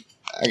Cox.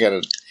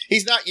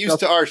 He's not used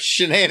to our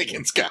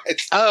shenanigans,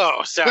 guys.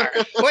 Oh, sorry.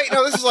 Wait,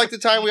 no, this is like the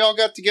time we all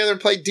got together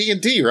and played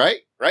D&D,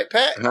 right? Right,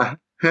 Pat? Yeah,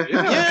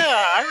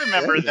 I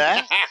remember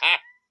that.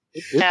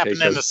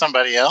 Happening to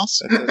somebody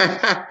else.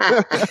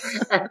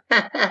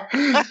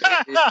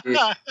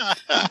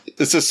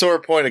 It's a sore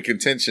point of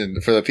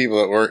contention for the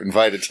people that weren't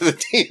invited to the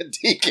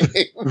D&D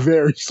game.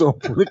 Very sore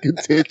point of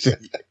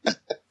contention.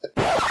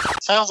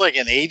 Sounds like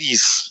an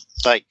 80s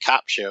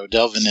cop show,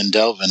 Delvin and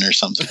Delvin or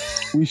something.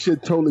 We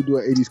should totally do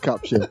an 80s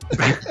cop show.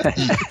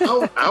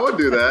 I would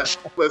do that.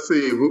 Let's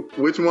see.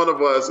 Which one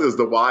of us is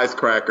the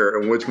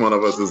wisecracker and which one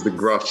of us is the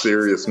gruff,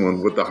 serious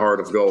one with the heart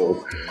of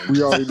gold?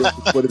 We already know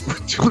what it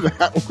would do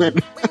that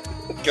one.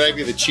 Can I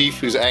be the chief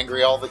who's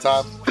angry all the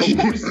time?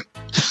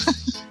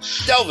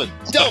 Delvin,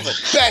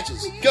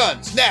 badges,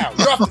 guns, now,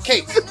 you're off the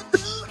case.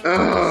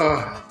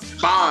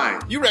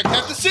 Fine. You wrecked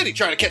half the city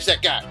trying to catch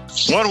that guy.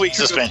 1 week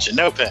suspension,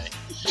 no pay.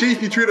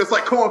 Chief, you treat us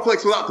like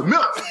cornflakes without the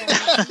milk.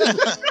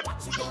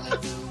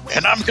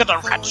 And I'm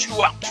gonna rat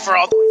you out for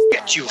all the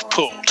shit you've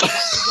pulled.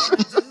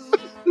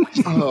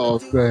 Oh,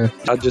 man.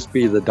 I'll just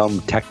be the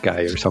dumb tech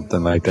guy or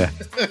something like that.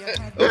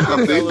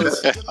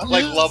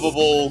 Like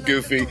lovable,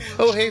 goofy.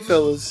 Oh, hey,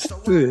 fellas.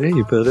 Hey,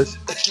 fellas.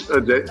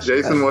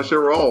 Jason, what's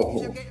your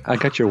role? I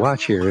got your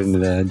watch here,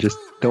 and just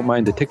don't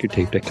mind the ticker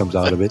tape that comes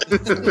out of it.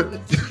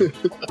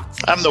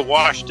 I'm the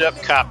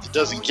washed-up cop that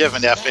doesn't give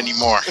an F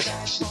anymore.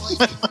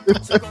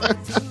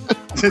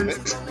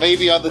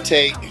 Maybe on the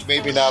take,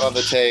 maybe not on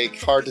the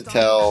take. Hard to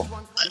tell.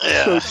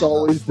 Yeah. It's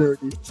always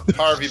dirty.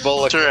 Harvey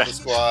Bullock on the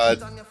squad.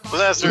 Well,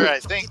 that's all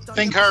right.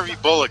 Think Harvey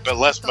Bullock, but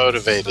less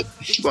motivated.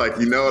 Like,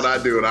 you know what I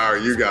do when I are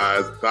you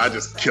guys? I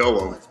just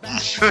kill them.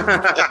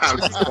 I'm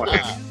just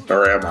playing.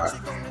 Or am I?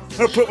 I'm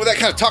going to put with that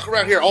kind of talk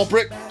around here,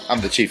 Albrecht. I'm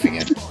the chief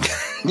again.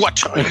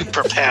 What are you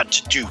prepared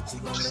to do?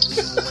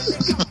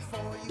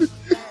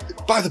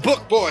 By the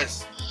book,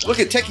 boys. Look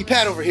at Techie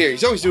Pat over here.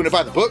 He's always doing it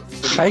by the book.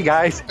 Hey,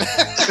 guys.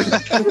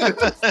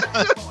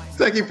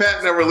 Techie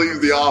Pat never leaves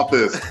the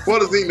office. What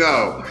does he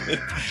know?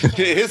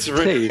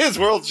 His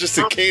world's just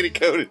a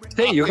candy-coated.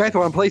 Hey, you guys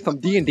want to play some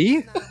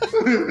D&D?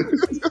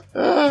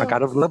 I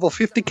got a level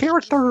 50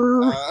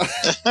 character. I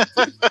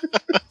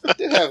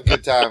did have a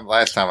good time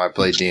last time I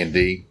played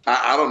D&D.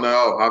 I don't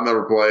know. I've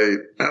never played.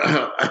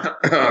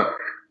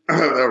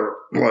 I've never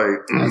played.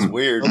 That's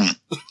weird.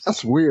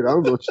 That's weird. I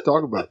don't know what you're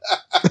talking about.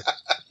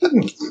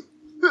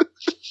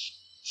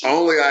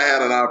 Only I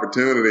had an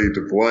opportunity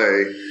to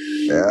play.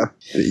 Yeah.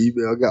 The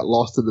email got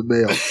lost in the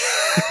mail.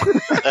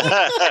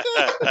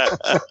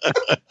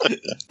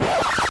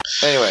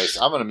 Anyways,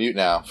 I'm going to mute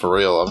now, for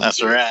real.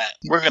 That's right.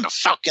 We're going to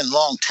fucking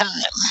long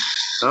time.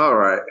 All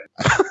right.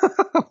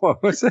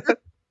 What was that?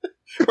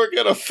 We're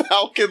going to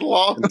falcon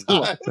long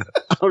time.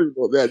 I don't even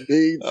know what that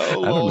means. Oh, I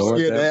don't know what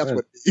Scared to that ask meant.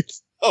 what it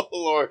means. Oh,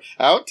 Lord.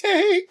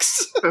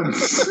 Outtakes.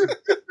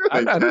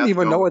 I don't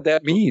even know what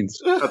that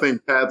means. I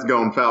think Pat's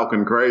gone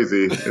Falcon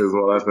crazy, is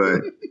what I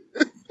think.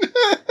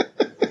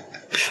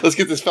 Let's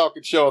get this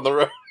Falcon show on the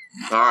road.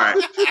 All right.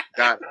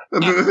 Got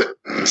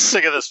it.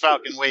 Sick of this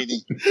Falcon waiting.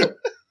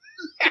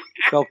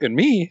 Falcon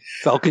me?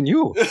 Falcon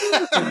you?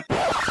 It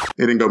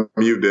didn't go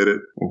mute, did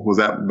it? Was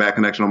that bad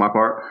connection on my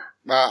part?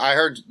 I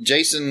heard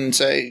Jason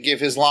give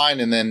his line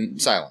and then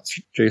silence.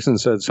 Jason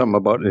said something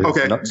about his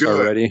nuts good.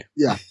 already.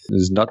 Yeah.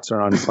 His nuts are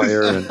on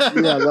fire. And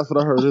Yeah, that's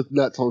what I heard. His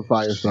nuts on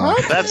fire. So.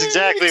 That's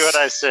exactly what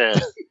I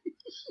said.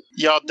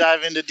 Y'all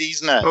dive into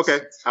these nuts. Okay.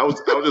 I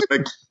was just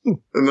making.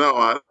 I'm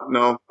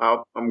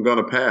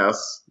gonna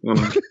pass. I'm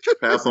gonna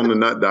pass on the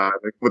nut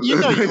diving. You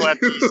know you want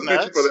these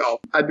nuts.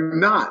 I do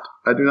not.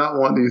 I do not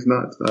want these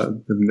nuts. I've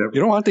never. you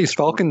don't want these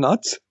Falcon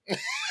nuts?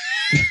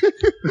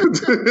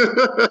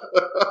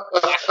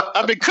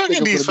 I've been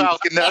cooking these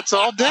Falcon nuts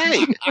all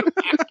day.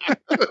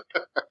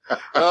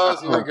 Oh,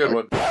 this is a good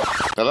one.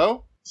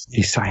 Hello?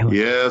 He's silent.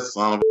 Yes,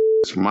 son of a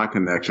bitch. My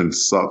connection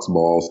sucks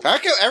balls. How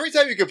come every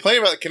time you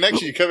complain about the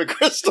connection, you come in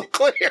crystal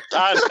clear?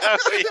 I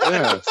know.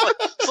 Yeah.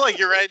 It's like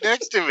you're right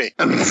next to me.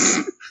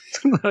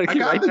 Like, I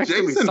got right the next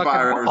to me, Jason sucking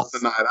virus balls.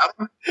 tonight.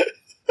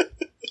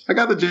 I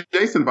got the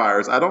Jason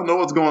virus. I don't know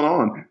what's going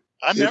on.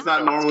 I never It's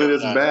not know what's normally going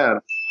this on. bad.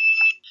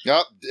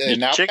 Yep. And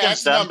now Chicken's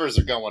Pat's done. numbers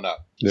are going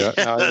up. Yeah,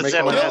 no, you're making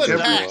Killing me I'll do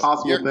Pat. every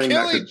possible You're thing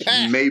that killing could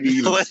Pat. maybe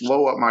even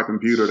slow up my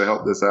computer to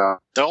help this out.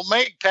 Don't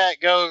make Pat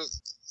go.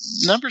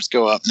 Numbers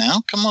go up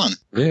now. Come on.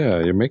 Yeah,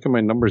 you're making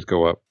my numbers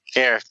go up.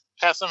 Here,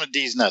 have some of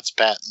these nuts,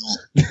 Pat.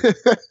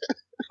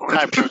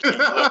 High protein,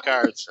 low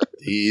carbs.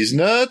 These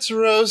nuts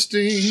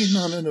roasting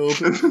on an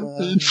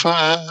open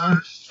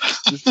fire.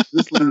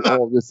 Just leave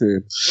all this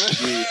in.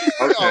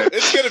 Oh,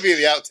 it's going to be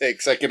the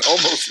outtakes. I can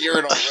almost hear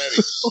it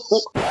already.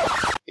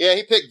 Yeah,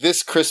 he picked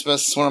This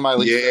Christmas, one of my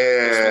least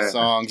favorite Christmas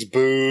songs.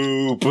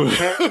 Boo, boo.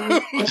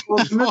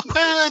 What?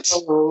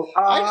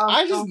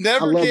 I just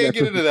never I love can that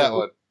get into Christmas that song.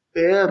 one.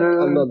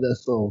 Better I love that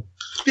song.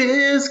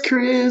 this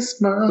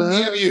Christmas.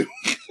 Damn you.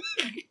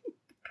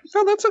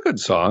 Oh, that's a good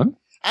song.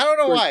 I don't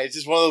know why. It's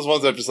just one of those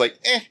ones I'm just like,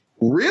 eh.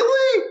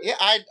 Really? Yeah,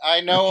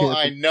 I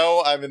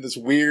know I'm in this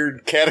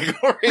weird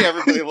category.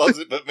 Everybody loves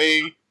it but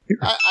me.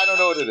 I don't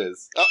know what it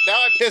is. Oh, now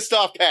I pissed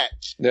off Pat.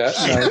 Yeah.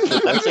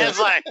 It's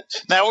like,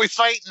 now we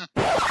fighting.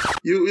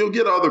 You'll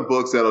get other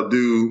books that'll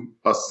do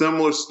a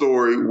similar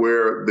story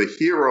where the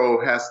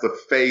hero has to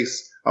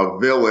face a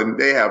villain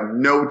they have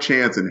no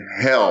chance in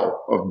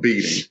hell of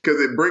beating, because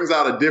it brings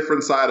out a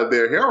different side of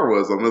their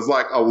heroism. It's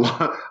like a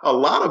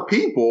lot of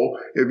people,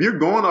 if you're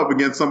going up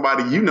against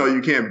somebody you know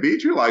you can't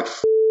beat, you're like,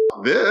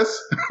 this.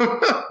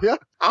 Yeah.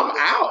 I'm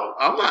out.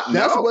 I'm not.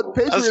 That's no. what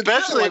Patriots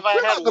Especially if I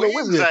we're had not gonna win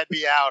wings, this. I'd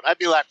be out. I'd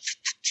be like,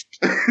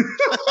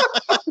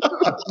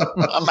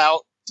 I'm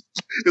out.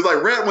 It's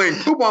like Red Wing,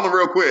 poop on them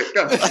real quick.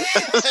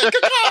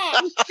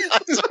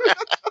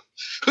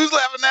 Who's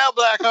laughing now,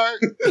 Blackheart?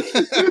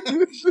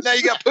 Now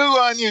you got poo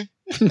on you.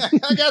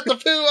 I got the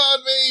poo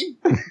on me.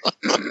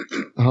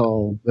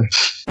 Oh,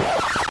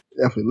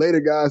 definitely. Later,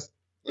 guys.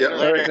 Yeah.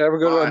 All right, have a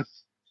good one.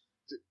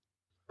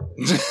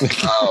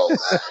 Oh.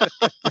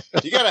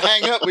 You got to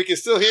hang up. We can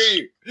still hear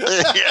you.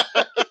 Yeah.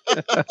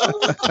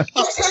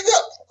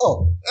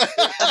 Oh,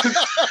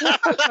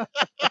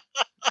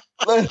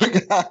 later,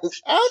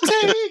 guys.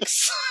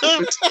 Outtakes.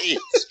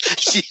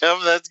 Yep,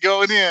 that's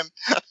going in.